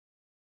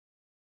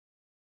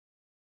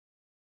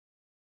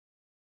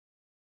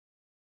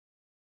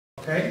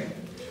Okay?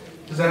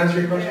 Does that answer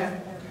your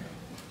question?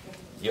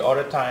 You're out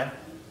of time.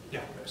 Yeah.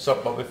 So,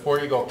 but before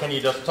you go, can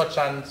you just touch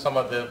on some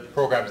of the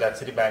programs that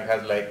Citibank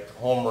has, like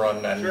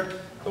Homerun and Sure.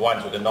 the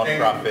ones with the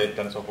non-profit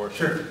and so forth?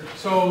 Sure.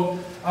 So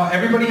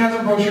everybody has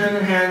a brochure in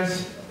their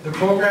hands. The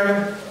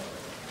program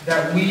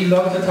that we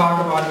love to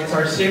talk about, it's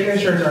our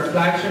signature, it's our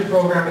flagship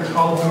program. It's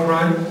called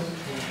Homerun.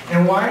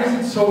 And why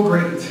is it so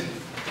great?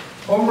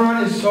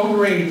 Homerun is so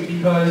great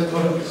because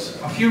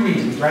of a few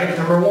reasons, right?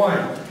 Number one,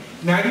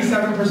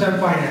 97%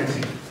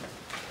 financing.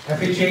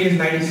 FHA is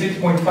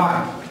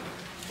 96.5.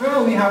 We're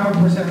only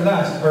 0.5%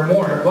 less or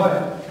more,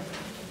 but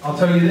I'll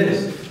tell you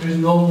this, there's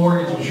no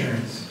mortgage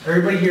insurance.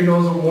 Everybody here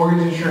knows what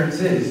mortgage insurance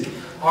is.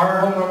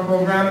 Our home loan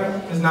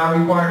program does not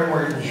require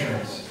mortgage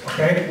insurance,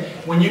 okay?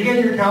 When you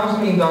get your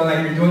counseling done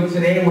like you're doing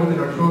today with an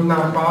approved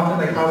nonprofit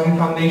like Housing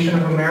Foundation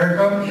of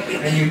America,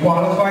 and you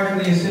qualify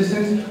for the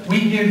assistance,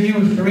 we give you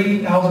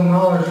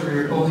 $3,000 for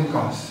your closing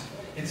costs.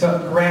 It's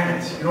a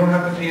grant. You don't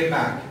have to pay it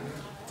back,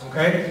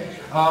 okay?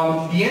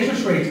 The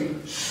interest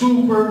rates,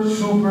 super,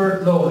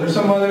 super low. There's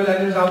some other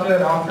lenders out there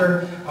that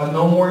offer a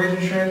no mortgage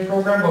insurance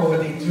program, but what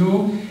they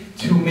do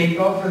to make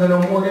up for the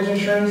no mortgage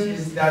insurance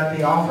is that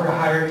they offer a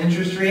higher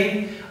interest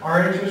rate.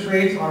 Our interest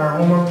rates on our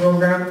home loan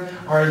program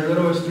are as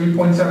little as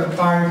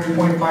 3.75,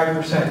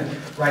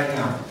 3.5% right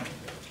now.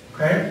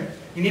 Okay?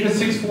 You need a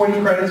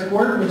 640 credit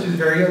score, which is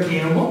very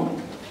attainable.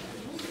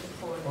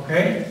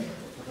 Okay?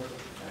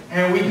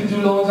 And we can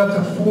do loans up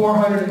to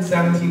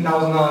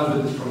 $417,000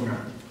 with this program.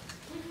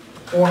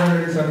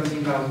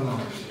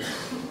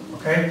 $417,000.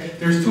 Okay?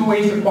 There's two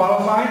ways to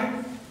qualify.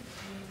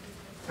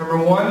 Number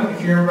one,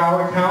 if you're in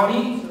Broward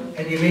County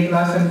and you make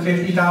less than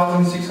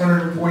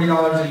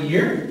 $50,640 a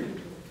year,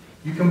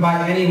 you can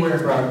buy anywhere in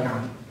Broward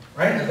County,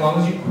 right? As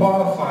long as you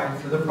qualify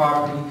for the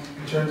property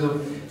in terms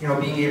of,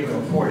 being able to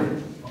afford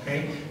it.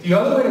 Okay? The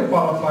other way to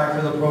qualify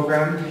for the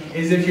program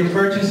is if you're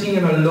purchasing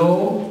in a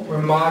low or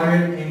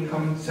moderate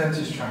income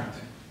census tract,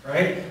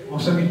 right?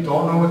 Most of you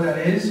don't know what that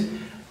is.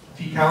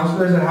 The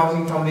counselors at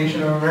Housing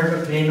Foundation of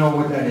America, they know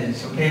what that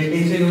is, okay?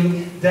 It's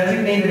basically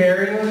designated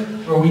areas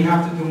where we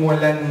have to do more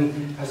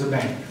lending as a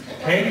bank,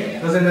 okay?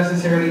 Doesn't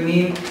necessarily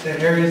mean that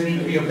areas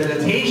need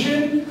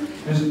rehabilitation.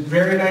 There's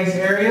very nice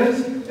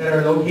areas that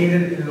are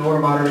located in lower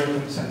moderate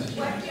income census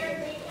tracts.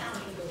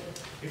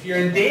 If you're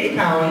in Dade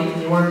County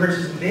and you want to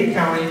purchase in Dade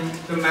County,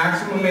 the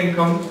maximum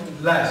income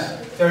is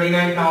less,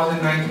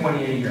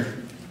 $39,920 a year.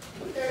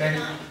 Okay?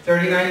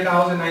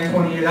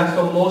 $39,920 a year, that's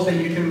the most that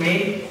you can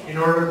make in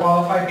order to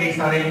qualify based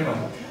on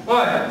income.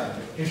 But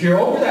if you're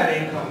over that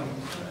income,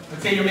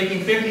 let's say you're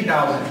making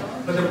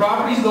 $50,000, but the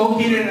property is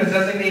located in a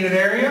designated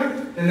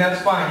area, then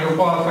that's fine, you'll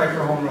qualify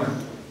for home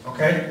run.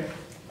 Okay?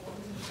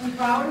 In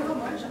Broward, how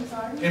much? I'm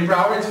sorry. In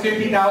Broward, it's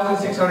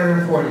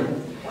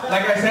 $50,640.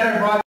 Like I said, I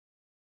brought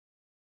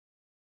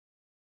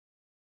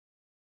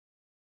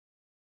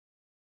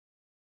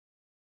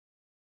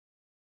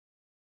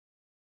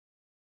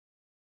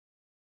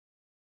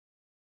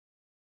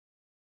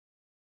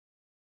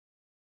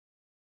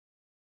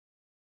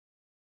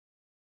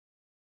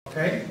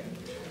Okay?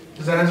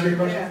 Does that answer your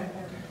question?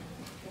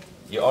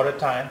 You're out of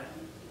time.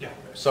 Yeah.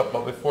 So,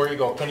 but before you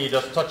go, can you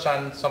just touch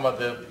on some of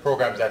the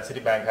programs that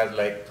Citibank has,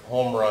 like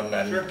Homerun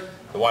and Sure.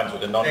 the ones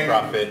with the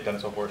non-profit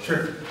and so forth?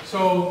 Sure.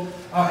 So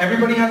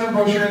everybody has a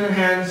brochure in their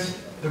hands.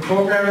 The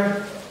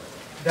program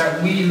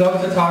that we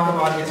love to talk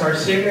about, it's our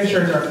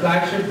signature, it's our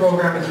flagship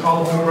program. It's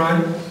called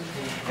Homerun.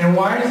 And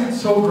why is it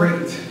so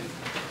great?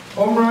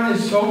 Homerun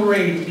is so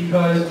great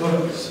because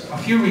of a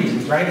few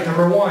reasons, right?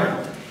 Number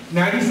one,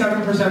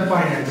 97%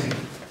 financing.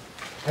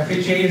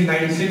 FHA is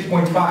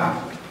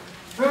 96.5.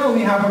 We're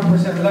only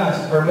 0.5%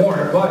 less or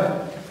more,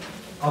 but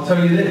I'll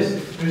tell you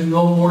this, there's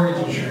no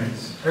mortgage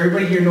insurance.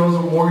 Everybody here knows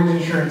what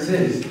mortgage insurance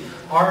is.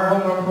 Our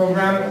home loan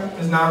program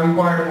does not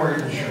require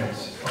mortgage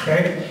insurance,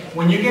 okay?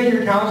 When you get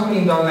your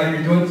counseling done like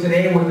you're doing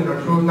today with an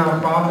approved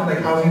nonprofit like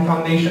Housing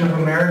Foundation of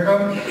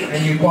America,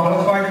 and you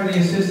qualify for the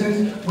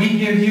assistance, we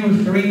give you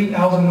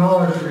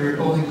 $3,000 for your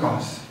closing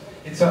costs.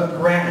 It's a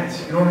grant.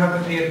 You don't have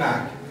to pay it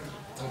back.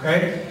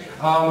 Okay?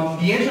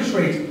 The interest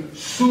rates,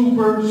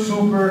 super,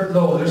 super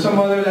low. There's some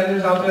other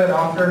lenders out there that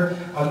offer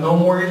a no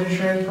mortgage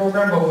insurance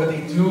program, but what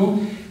they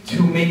do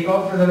to make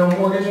up for the no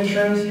mortgage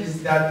insurance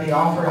is that they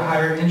offer a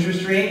higher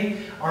interest rate.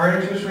 Our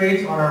interest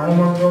rates on our home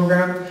loan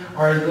program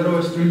are as little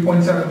as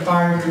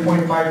 3.75,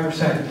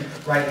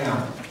 3.5% right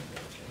now.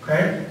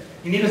 Okay?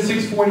 You need a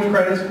 640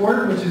 credit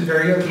score, which is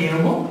very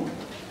attainable.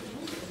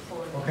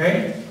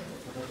 Okay?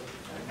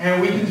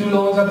 And we can do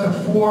loans up to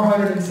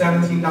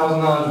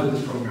 $417,000 with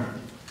this program.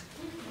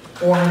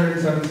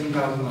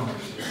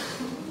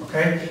 $417,000.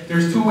 Okay?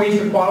 There's two ways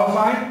to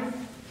qualify.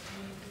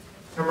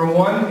 Number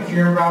one, if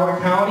you're in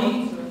Broward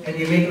County and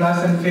you make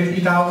less than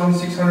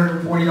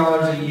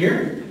 $50,640 a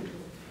year,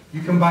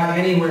 you can buy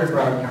anywhere in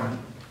Broward County,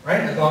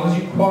 right? As long as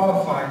you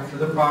qualify for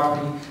the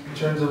property in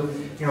terms of,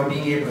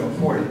 being able to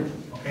afford it.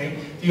 Okay?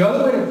 The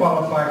other way to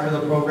qualify for the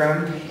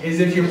program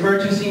is if you're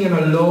purchasing in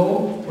a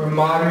low or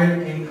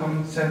moderate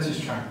income census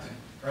tract,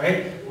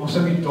 right? Most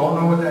of you don't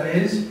know what that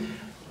is.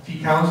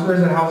 The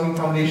counselors at Housing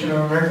Foundation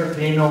of America,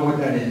 they know what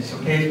that is,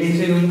 okay?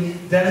 Basically,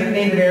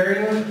 designated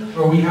areas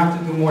where we have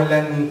to do more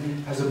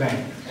lending as a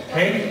bank,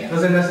 okay?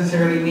 Doesn't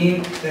necessarily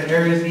mean that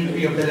areas need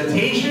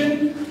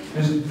rehabilitation.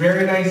 There's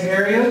very nice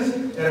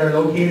areas that are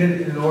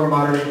located in lower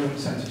moderate income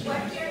census.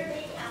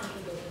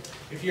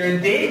 If you're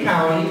in Dade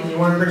County and you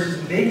want to purchase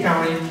in Dade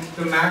County,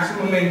 the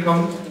maximum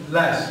income is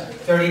less,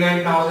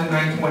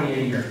 $39,920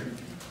 a year.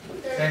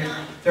 Okay?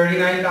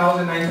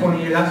 $39,920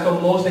 a year, that's the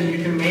most that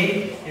you can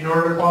make in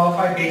order to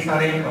qualify based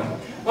on income.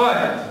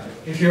 But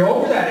if you're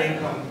over that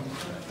income,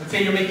 let's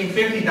say you're making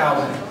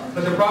 $50,000,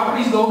 but the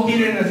property is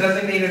located in a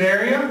designated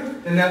area,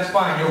 then that's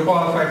fine, you'll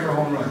qualify for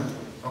home run.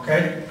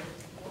 Okay?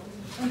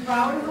 In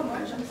Broward, how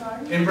much? I'm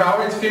sorry. In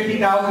Broward, it's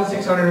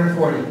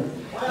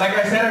 $50,640. Like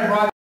I said, I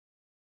brought